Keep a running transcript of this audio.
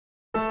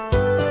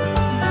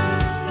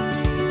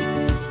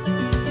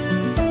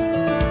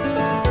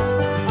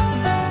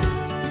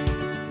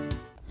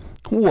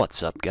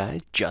What's up,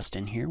 guys?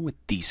 Justin here with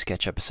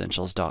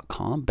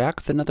TheSketchUpEssentials.com, back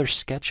with another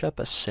SketchUp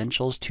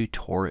Essentials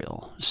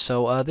tutorial.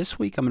 So this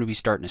week I'm going to be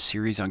starting a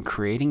series on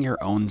creating your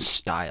own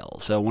style.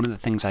 So one of the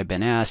things I've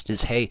been asked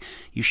is, hey,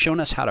 you've shown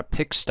us how to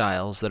pick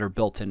styles that are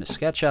built into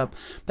SketchUp,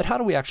 but how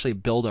do we actually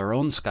build our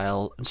own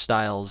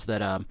styles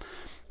that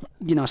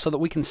so that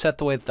we can set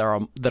the way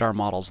that our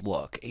models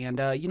look. And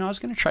I was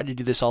going to try to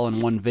do this all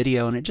in one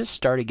video, and it just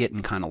started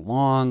getting kind of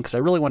long because I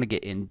really want to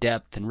get in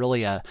depth and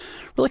really kind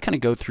of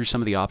go through some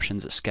of the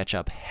options that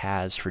SketchUp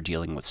has for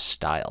dealing with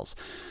styles.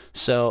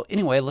 So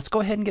anyway, let's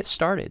go ahead and get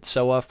started.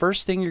 So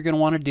first thing you're going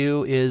to want to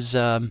do is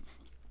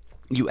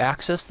you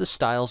access the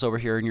styles over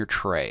here in your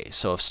tray.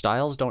 So if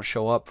styles don't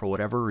show up for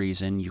whatever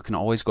reason, you can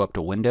always go up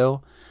to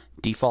Window,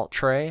 Default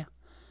Tray,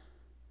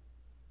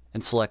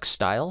 and select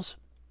Styles.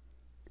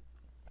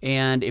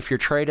 And if your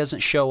tray doesn't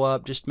show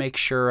up, just make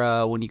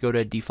sure when you go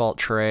to default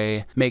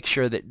tray, make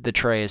sure that the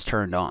tray is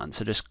turned on.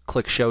 So just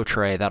click show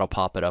tray, that'll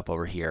pop it up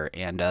over here,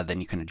 and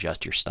then you can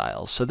adjust your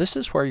styles. So this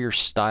is where your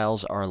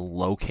styles are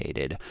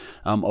located,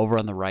 over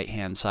on the right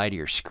hand side of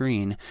your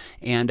screen.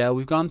 And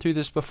we've gone through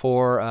this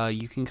before.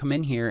 You can come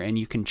in here and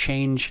you can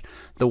change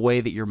the way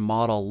that your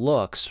model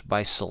looks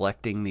by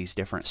selecting these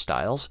different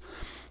styles.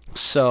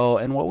 So,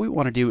 and what we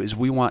want to do is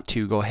we want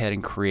to go ahead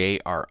and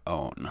create our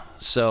own.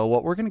 So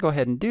what we're going to go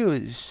ahead and do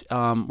is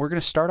we're going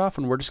to start off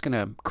and we're just going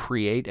to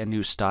create a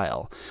new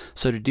style.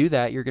 So to do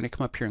that, you're going to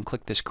come up here and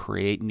click this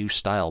Create New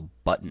Style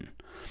button.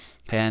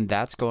 And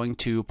that's going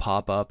to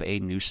pop up a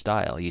new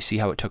style. You see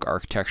how it took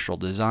architectural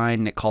design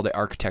and it called it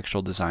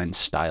architectural design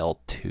style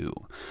 2.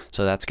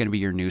 So that's going to be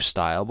your new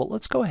style, but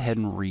let's go ahead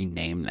and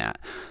rename that.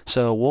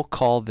 So we'll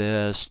call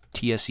this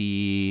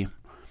TSE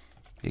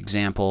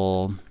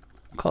example.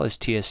 Call this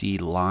TSE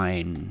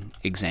line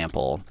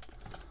example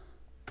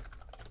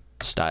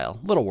style.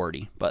 A little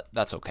wordy, but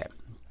that's okay.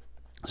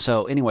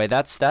 So anyway,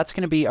 that's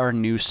going to be our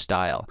new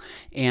style.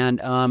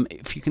 And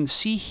if you can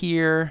see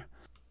here,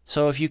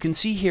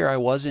 I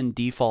was in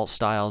default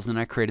styles, then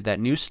I created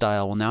that new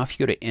style. Well, now if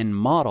you go to in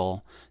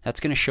model, that's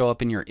going to show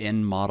up in your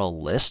in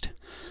model list.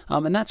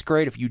 And that's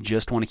great if you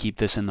just want to keep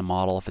this in the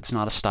model, if it's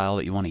not a style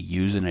that you want to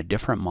use in a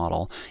different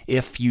model.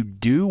 If you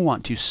do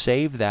want to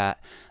save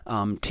that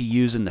to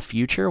use in the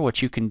future,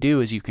 what you can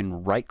do is you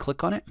can right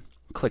click on it,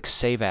 click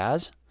Save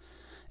As,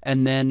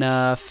 and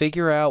then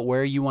figure out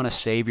where you want to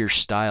save your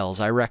styles.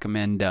 I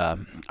recommend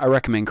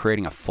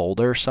creating a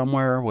folder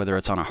somewhere, whether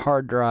it's on a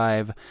hard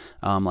drive,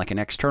 like an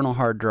external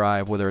hard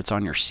drive, whether it's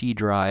on your C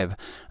drive,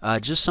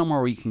 just somewhere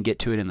where you can get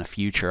to it in the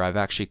future. I've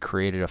actually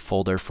created a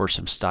folder for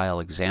some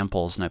style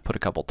examples, and I put a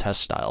couple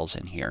test styles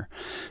in here.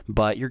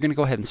 But you're going to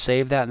go ahead and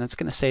save that, and that's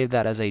going to save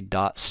that as a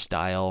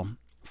 .style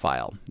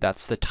file.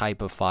 That's the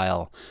type of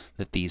file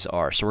that these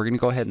are. So we're going to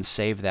go ahead and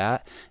save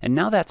that, and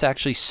now that's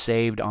actually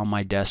saved on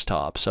my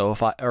desktop. So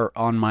or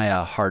on my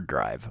hard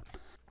drive.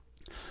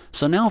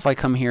 So now if I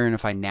come here and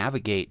if I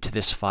navigate to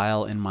this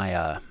file in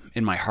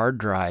my hard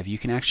drive, you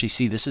can actually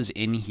see this is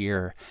in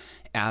here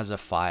as a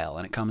file,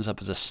 and it comes up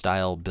as a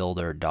style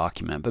builder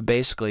document. But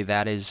basically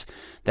that is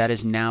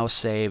now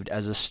saved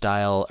as a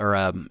style, or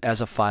as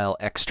a file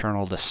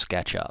external to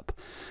SketchUp.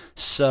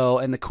 So,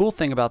 and the cool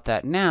thing about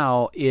that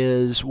now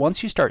is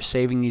once you start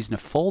saving these in a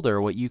folder,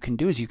 what you can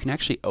do is you can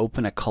actually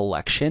open a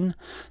collection.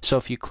 So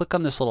if you click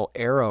on this little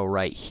arrow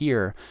right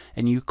here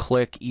and you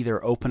click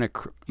either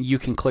you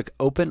can click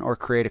open or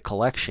create a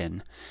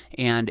collection.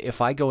 And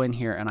if I go in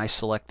here and I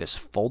select this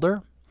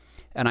folder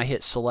and I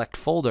hit select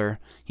folder,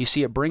 you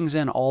see it brings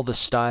in all the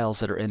styles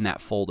that are in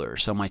that folder.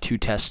 So my two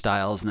test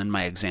styles and then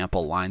my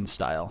example line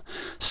style.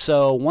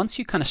 So once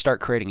you kind of start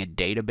creating a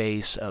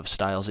database of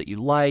styles that you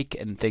like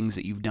and things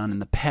that you've done in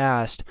the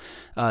past,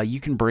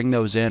 you can bring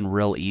those in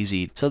real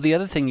easy. So the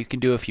other thing you can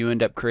do if you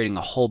end up creating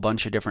a whole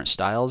bunch of different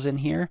styles in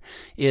here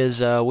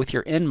is with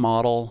your in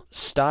model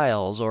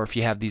styles, or if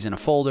you have these in a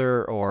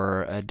folder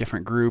or a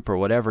different group or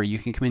whatever, you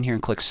can come in here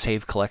and click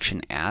Save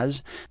Collection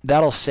As.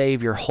 That'll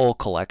save your whole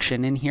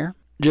collection in here,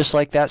 just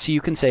like that, so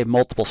you can save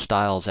multiple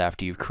styles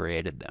after you've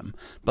created them.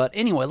 But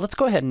anyway, let's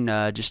go ahead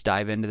and just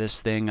dive into this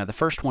thing. The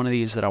first one of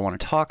these that I want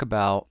to talk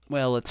about,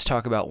 well, let's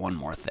talk about one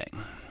more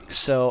thing.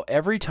 So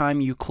every time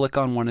you click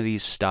on one of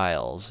these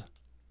styles,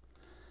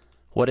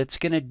 what it's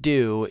going to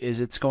do is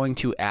it's going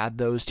to add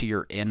those to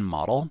your in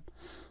model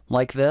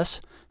like this.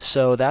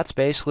 So that's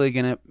basically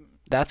going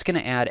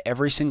to add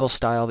every single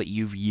style that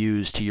you've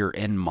used to your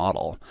in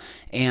model.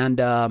 And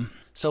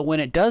so when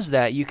it does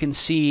that, you can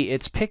see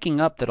it's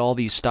picking up that all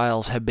these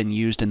styles have been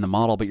used in the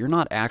model, but you're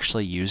not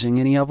actually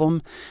using any of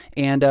them.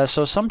 And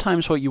so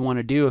sometimes what you want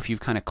to do, if you've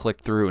kind of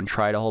clicked through and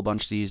tried a whole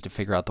bunch of these to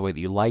figure out the way that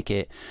you like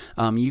it,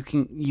 you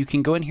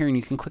can go in here and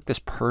you can click this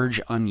Purge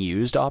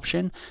Unused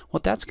option.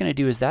 What that's going to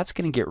do is that's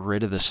going to get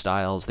rid of the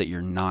styles that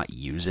you're not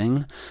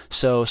using.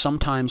 So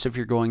sometimes if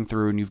you're going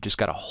through and you've just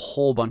got a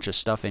whole bunch of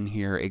stuff in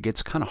here, it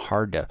gets kind of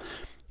hard to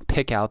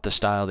pick out the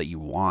style that you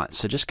want.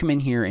 So just come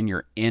in here in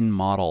your in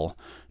model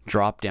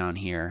drop down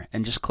here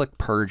and just click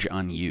Purge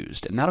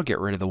Unused, and that'll get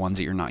rid of the ones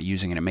that you're not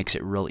using, and it makes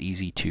it real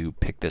easy to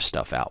pick this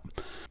stuff out.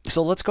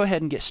 So let's go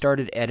ahead and get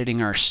started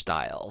editing our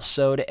style.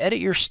 So to edit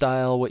your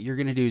style, what you're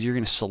going to do is you're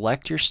going to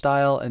select your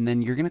style, and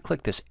then you're going to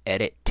click this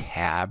Edit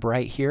tab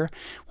right here.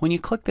 When you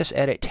click this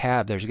Edit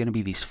tab, there's going to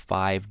be these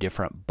 5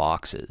 different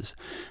boxes,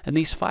 and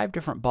these 5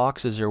 different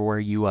boxes are where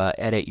you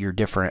edit your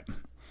different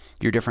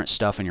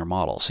stuff in your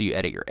model. So you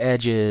edit your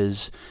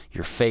edges,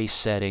 your face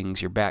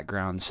settings, your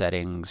background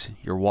settings,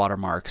 your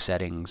watermark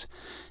settings,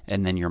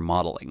 and then your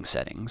modeling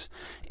settings.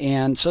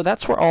 And so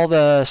that's where all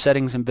the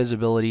settings and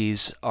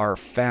visibilities are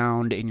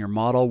found in your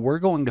model. We're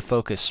going to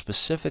focus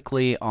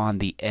specifically on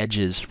the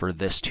edges for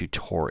this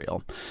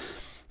tutorial.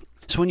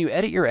 So when you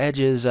edit your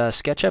edges,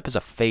 SketchUp is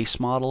a face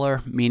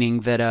modeler,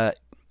 meaning that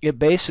it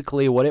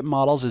basically, what it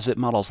models is it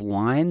models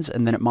lines,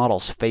 and then it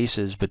models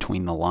faces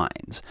between the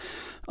lines.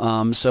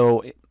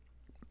 So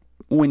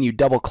when you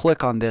double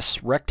click on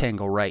this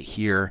rectangle right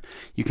here,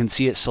 you can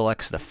see it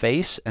selects the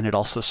face, and it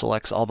also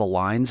selects all the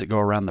lines that go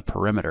around the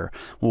perimeter.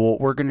 Well,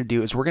 what we're going to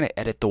do is we're going to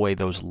edit the way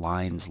those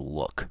lines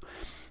look.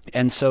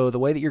 And so the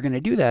way that you're going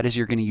to do that is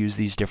you're going to use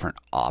these different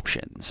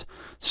options.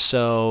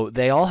 So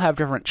they all have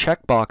different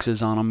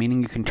checkboxes on them,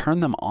 meaning you can turn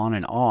them on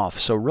and off.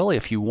 So really,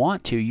 if you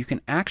want to, you can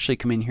actually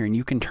come in here and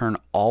you can turn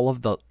all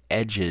of the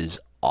edges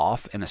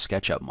off in a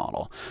SketchUp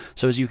model.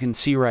 So as you can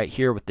see right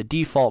here with the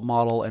default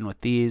model and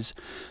with these,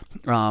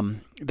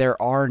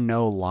 there are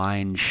no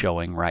lines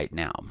showing right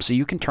now. So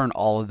you can turn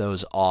all of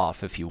those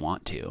off if you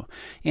want to.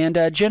 And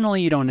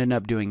generally you don't end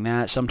up doing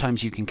that.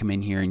 Sometimes you can come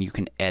in here and you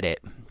can edit.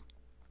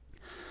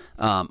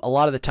 A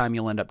lot of the time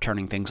you'll end up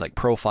turning things like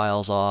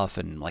profiles off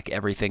and like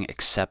everything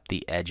except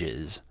the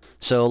edges.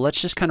 So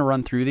let's just kind of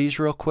run through these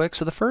real quick.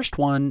 So the first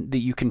one that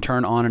you can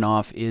turn on and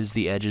off is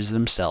the edges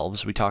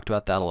themselves. We talked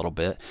about that a little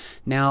bit.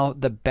 Now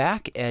the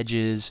back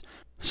edges,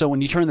 so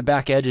when you turn the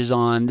back edges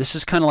on, this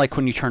is kind of like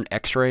when you turn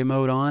X-ray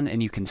mode on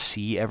and you can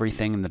see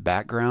everything in the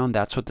background.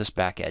 That's what this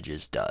back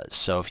edges does.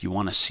 So if you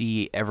want to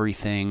see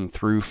everything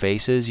through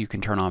faces, you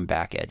can turn on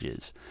back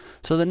edges.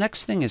 So the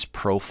next thing is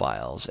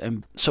profiles.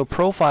 And so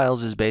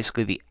profiles is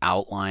basically the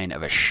outline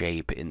of a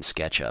shape in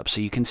SketchUp.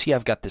 So you can see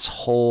I've got this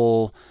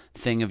whole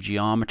thing of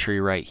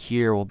geometry right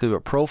here. Well,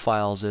 what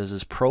profiles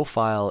is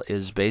profile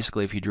is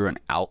basically if you drew an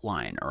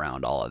outline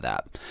around all of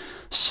that.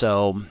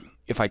 So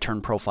if I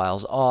turn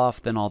profiles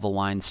off, then all the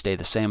lines stay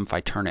the same. If I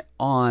turn it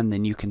on,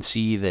 then you can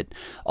see that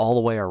all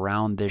the way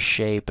around this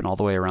shape and all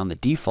the way around the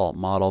default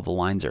model, the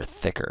lines are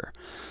thicker.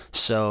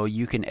 So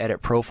you can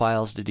edit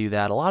profiles to do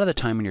that. A lot of the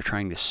time when you're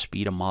trying to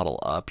speed a model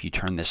up, you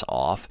turn this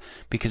off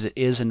because it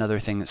is another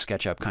thing that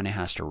SketchUp kind of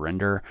has to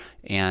render.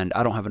 And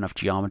I don't have enough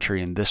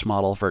geometry in this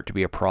model for it to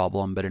be a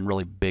problem, but in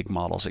really big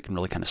models, it can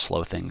really kind of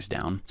slow things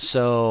down.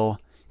 So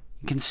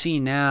you can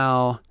see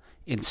now,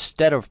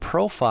 instead of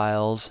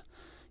profiles,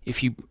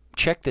 if you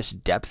check this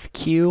depth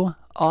Q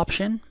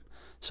option.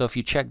 So if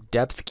you check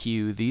depth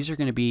Q, these are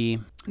going to be,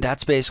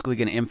 that's basically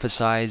going to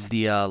emphasize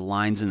the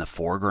lines in the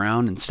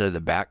foreground instead of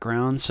the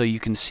background. So you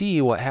can see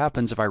what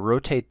happens if I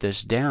rotate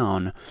this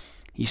down.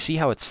 You see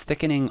how it's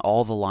thickening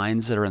all the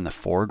lines that are in the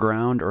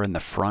foreground or in the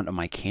front of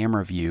my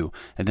camera view,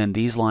 and then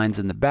these lines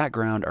in the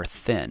background are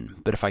thin.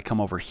 But if I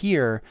come over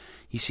here,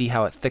 you see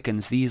how it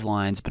thickens these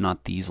lines but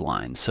not these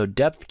lines. So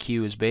depth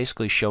Q is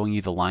basically showing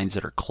you the lines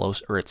that are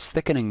close, or it's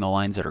thickening the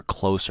lines that are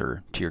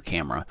closer to your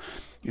camera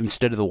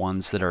instead of the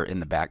ones that are in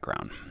the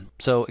background.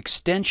 So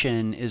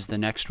extension is the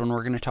next one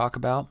we're going to talk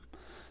about.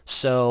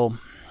 So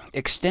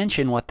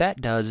extension, what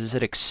that does is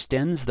it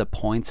extends the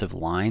points of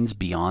lines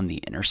beyond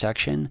the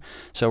intersection.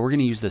 So we're going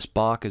to use this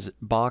box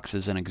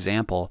as an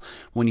example.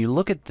 When you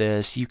look at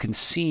this, you can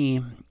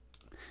see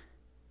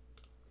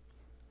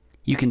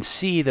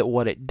that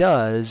what it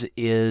does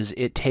is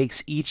it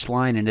takes each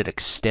line and it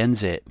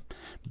extends it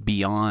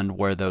beyond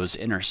where those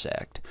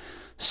intersect.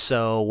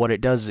 So what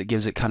it does is it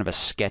gives it kind of a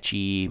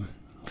sketchy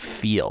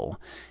feel.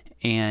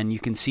 And you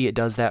can see it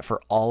does that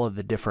for all of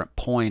the different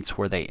points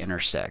where they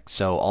intersect.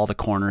 So all the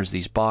corners,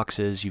 these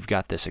boxes, you've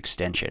got this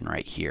extension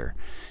right here.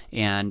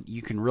 And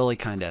you can really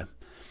kind of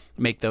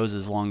make those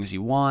as long as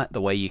you want.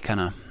 The way you kind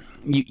of,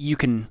 you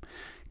can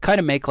kind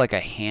of make like a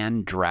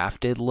hand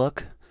drafted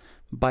look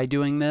by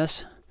doing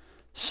this.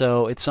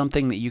 So it's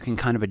something that you can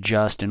kind of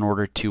adjust in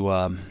order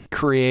to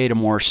create a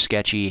more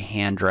sketchy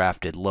hand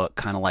drafted look,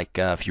 kind of like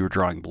if you were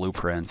drawing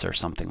blueprints or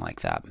something like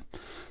that.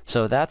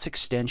 So that's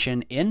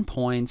extension.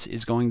 Endpoints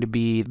is going to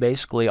be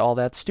basically all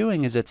that's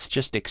doing is it's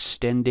just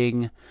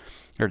extending,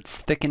 or it's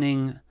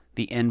thickening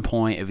the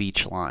endpoint of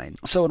each line.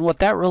 So and what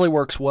that really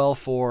works well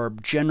for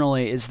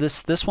generally is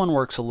this one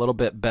works a little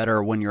bit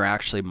better when you're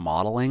actually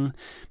modeling,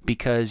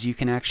 because you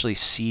can actually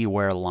see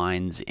where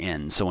lines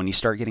end. So when you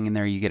start getting in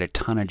there, you get a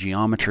ton of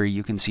geometry.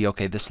 You can see,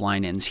 okay, this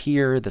line ends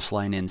here, this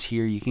line ends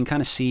here. You can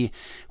kind of see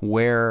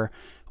where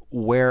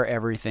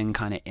everything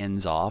kind of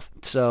ends off.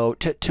 So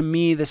to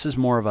me, this is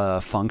more of a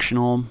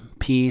functional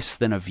piece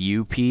than a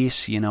view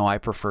piece. You know, I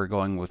prefer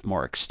going with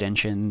more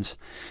extensions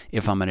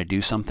if I'm going to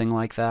do something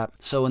like that.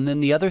 So, and then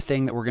the other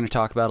thing that we're going to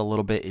talk about a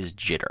little bit is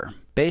jitter.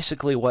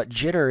 Basically what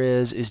jitter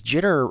is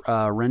jitter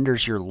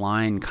renders your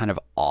line kind of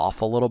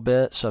off a little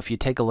bit. So if you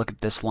take a look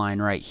at this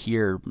line right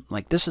here,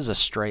 like this is a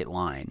straight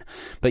line,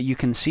 but you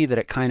can see that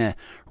it kind of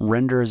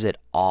renders it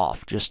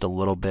off just a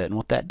little bit. And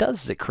what that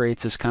does is it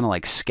creates this kind of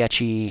like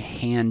sketchy,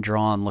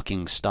 hand-drawn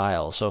looking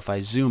style. So if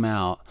I zoom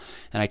out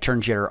and I turn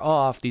jitter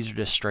off, these are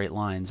just straight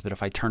lines. But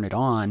if I turn it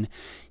on,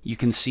 you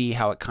can see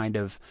how it kind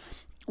of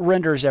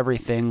renders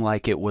everything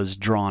like it was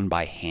drawn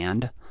by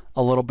hand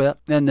a little bit.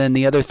 And then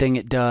the other thing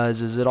it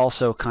does is it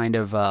also kind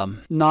of,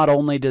 not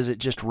only does it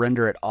just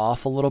render it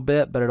off a little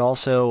bit, but it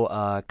also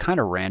kind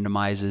of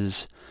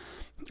randomizes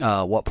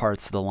what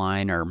parts of the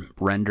line are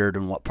rendered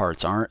and what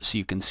parts aren't. So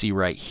you can see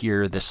right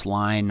here, this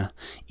line,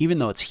 even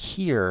though it's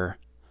here,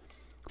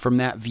 from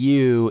that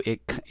view,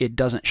 it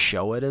doesn't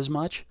show it as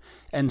much.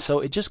 And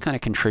so it just kind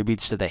of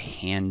contributes to the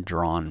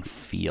hand-drawn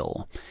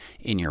feel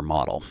in your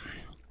model.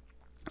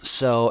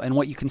 So, and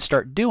what you can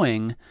start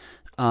doing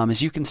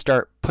is you can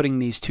start putting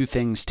these two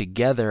things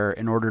together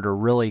in order to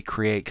really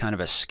create kind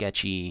of a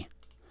sketchy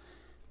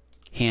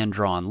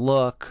hand-drawn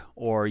look,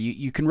 or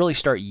you can really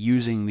start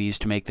using these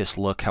to make this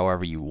look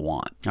however you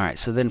want. All right,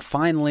 so then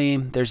finally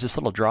there's this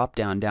little drop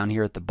down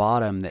here at the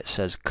bottom that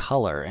says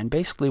color, and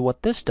basically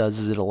what this does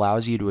is it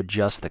allows you to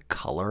adjust the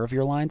color of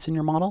your lines in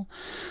your model.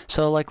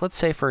 So like let's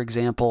say for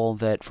example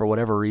that for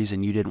whatever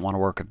reason you didn't want to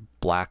work with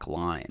black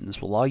lines.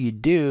 Well, all you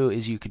do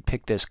is you could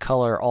pick this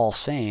color all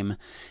same,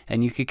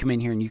 and you could come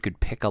in here and you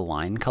could pick a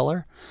line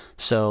color.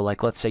 So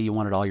like let's say you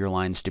wanted all your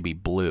lines to be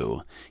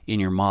blue in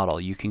your model,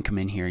 you can come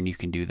in here and you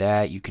can do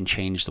that. You can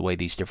change the way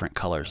these different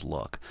colors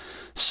look.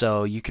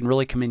 So you can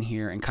really come in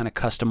here and kind of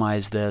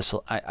customize this.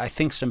 I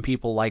think some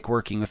people like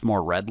working with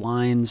more red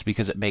lines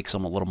because it makes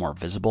them a little more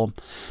visible.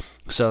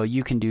 So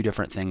you can do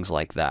different things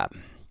like that.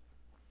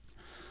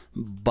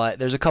 But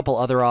there's a couple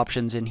other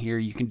options in here.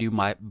 You can do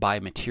by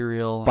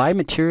material. By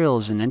material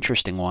is an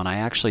interesting one. I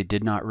actually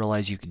did not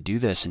realize you could do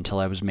this until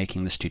I was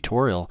making this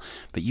tutorial.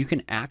 But you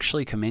can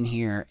actually come in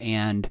here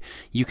and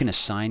you can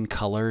assign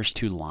colors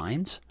to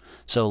lines.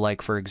 So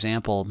like for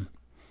example,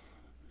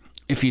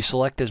 if you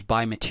select this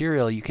by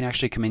material, you can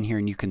actually come in here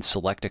and you can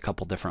select a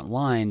couple different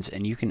lines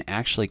and you can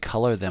actually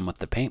color them with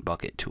the paint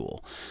bucket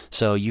tool.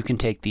 So you can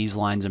take these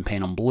lines and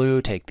paint them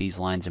blue, take these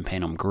lines and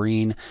paint them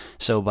green.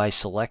 So by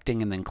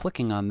selecting and then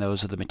clicking on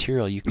those of the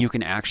material, you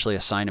can actually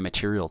assign a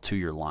material to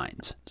your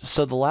lines.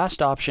 So the last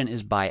option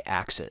is by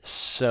axis.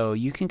 So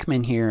you can come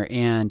in here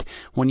and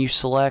when you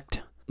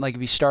select, like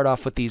if you start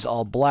off with these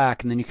all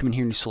black and then you come in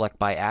here and you select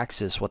by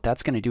axis, what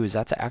that's going to do is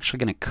that's actually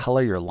going to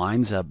color your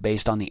lines up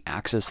based on the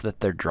axis that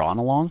they're drawn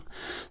along.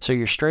 So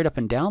your straight up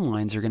and down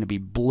lines are going to be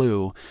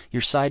blue,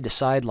 your side to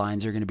side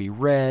lines are going to be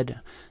red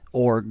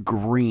or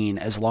green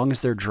as long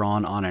as they're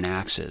drawn on an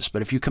axis.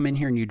 But if you come in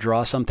here and you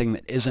draw something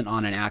that isn't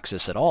on an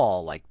axis at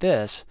all, like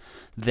this,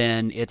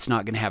 then it's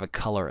not going to have a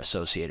color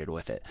associated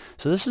with it.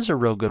 So this is a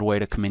real good way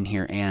to come in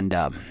here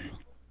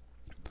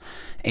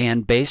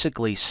and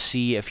basically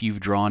see if you've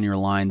drawn your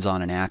lines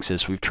on an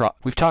axis. We've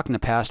talked in the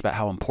past about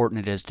how important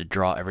it is to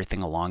draw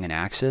everything along an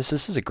axis.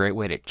 This is a great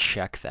way to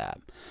check that.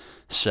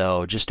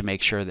 So just to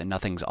make sure that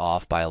nothing's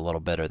off by a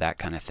little bit or that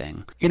kind of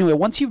thing. Anyway,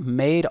 once you've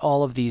made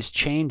all of these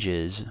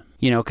changes,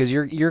 you know, because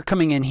you're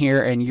coming in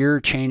here and you're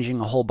changing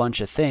a whole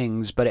bunch of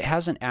things, but it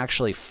hasn't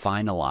actually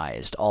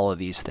finalized all of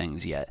these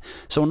things yet.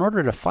 So in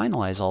order to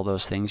finalize all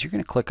those things, you're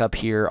going to click up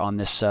here on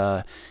this,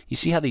 you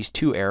see how these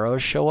two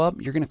arrows show up?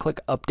 You're going to click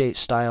Update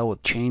Style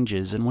with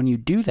Changes, and when you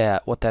do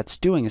that, what that's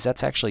doing is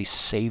that's actually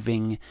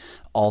saving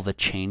all the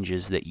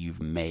changes that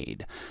you've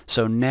made.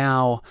 So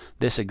now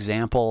this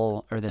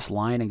example or this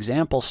line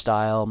example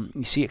style,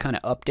 you see it kind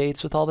of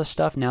updates with all this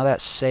stuff. Now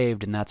that's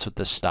saved and that's what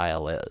this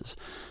style is.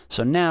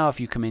 So now if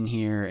you come in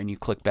here and you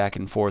click back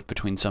and forth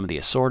between some of the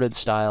assorted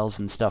styles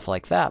and stuff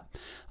like that,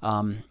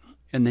 and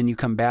then you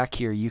come back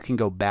here, you can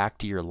go back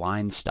to your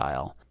line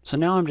style. So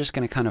now I'm just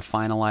going to kind of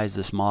finalize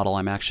this model.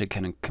 I'm actually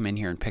going to come in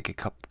here and pick a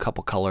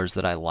couple colors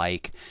that I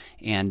like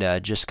and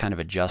just kind of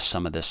adjust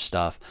some of this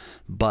stuff.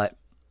 But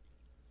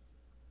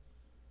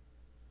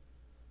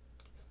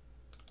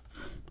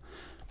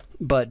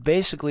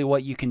basically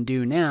what you can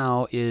do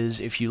now is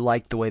if you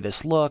like the way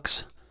this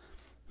looks,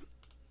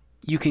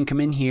 you can come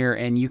in here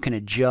and you can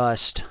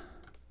adjust.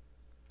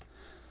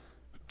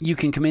 You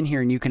can come in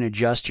here and you can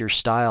adjust your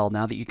style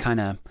now that you kind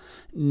of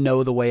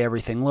know the way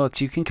everything looks.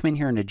 You can come in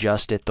here and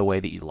adjust it the way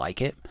that you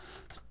like it.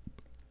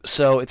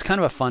 So it's kind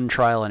of a fun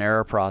trial and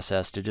error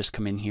process to just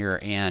come in here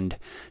and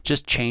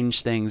just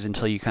change things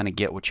until you kind of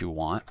get what you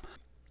want.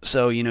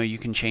 So, you know, you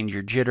can change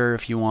your jitter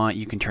if you want.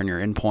 You can turn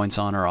your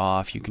endpoints on or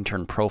off. You can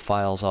turn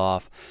profiles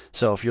off.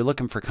 So if you're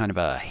looking for kind of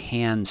a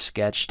hand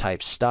sketch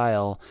type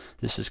style,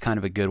 this is kind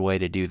of a good way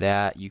to do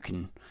that. You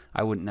can,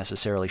 I wouldn't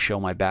necessarily show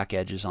my back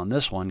edges on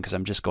this one because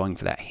I'm just going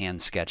for that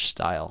hand sketch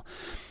style.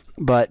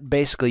 But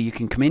basically you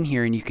can come in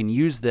here and you can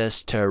use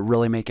this to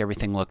really make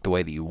everything look the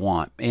way that you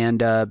want.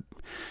 And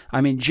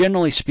I mean,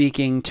 generally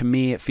speaking, to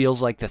me, it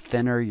feels like the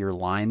thinner your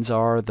lines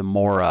are, the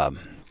more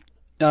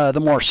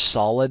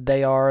solid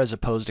they are, as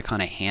opposed to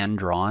kind of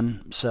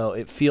hand-drawn. So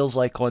it feels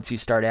like once you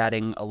start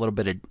adding a little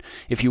bit of,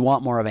 if you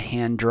want more of a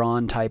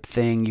hand-drawn type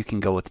thing, you can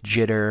go with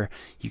jitter,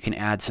 you can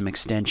add some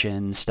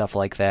extensions, stuff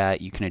like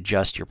that, you can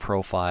adjust your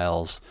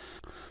profiles,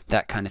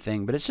 that kind of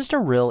thing. But it's just a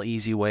real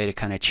easy way to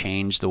kind of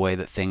change the way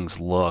that things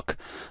look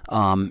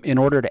in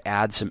order to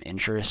add some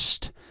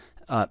interest.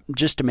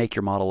 Just to make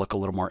your model look a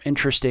little more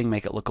interesting,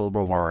 make it look a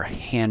little more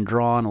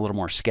hand-drawn, a little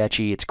more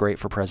sketchy. It's great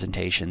for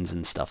presentations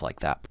and stuff like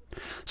that.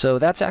 So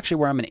that's actually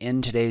where I'm going to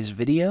end today's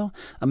video.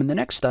 In the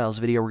next styles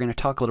video, we're going to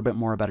talk a little bit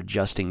more about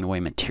adjusting the way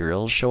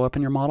materials show up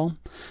in your model.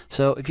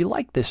 So if you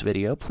like this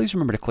video, please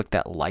remember to click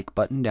that like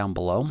button down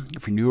below.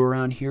 If you're new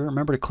around here,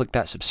 remember to click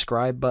that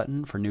subscribe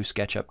button for new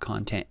SketchUp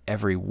content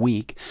every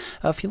week.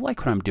 If you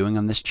like what I'm doing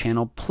on this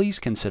channel, please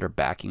consider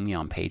backing me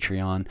on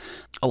Patreon.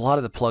 A lot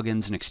of the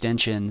plugins and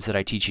extensions that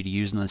I teach you to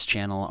use on this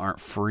channel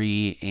aren't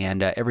free,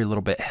 and every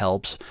little bit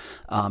helps.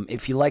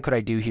 If you like what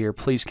I do here,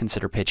 please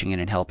consider pitching in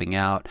and helping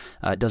out.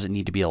 It doesn't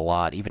need to be a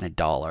lot, even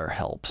 $1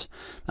 helps.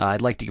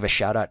 I'd like to give a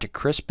shout out to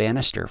Chris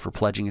Bannister for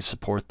pledging his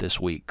support this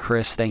week.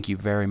 Chris, thank you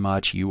very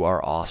much. You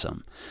are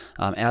awesome.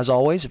 As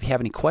always, if you have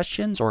any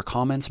questions or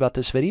comments about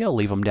this video,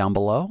 leave them down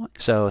below.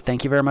 So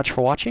thank you very much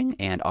for watching,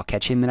 and I'll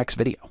catch you in the next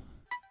video.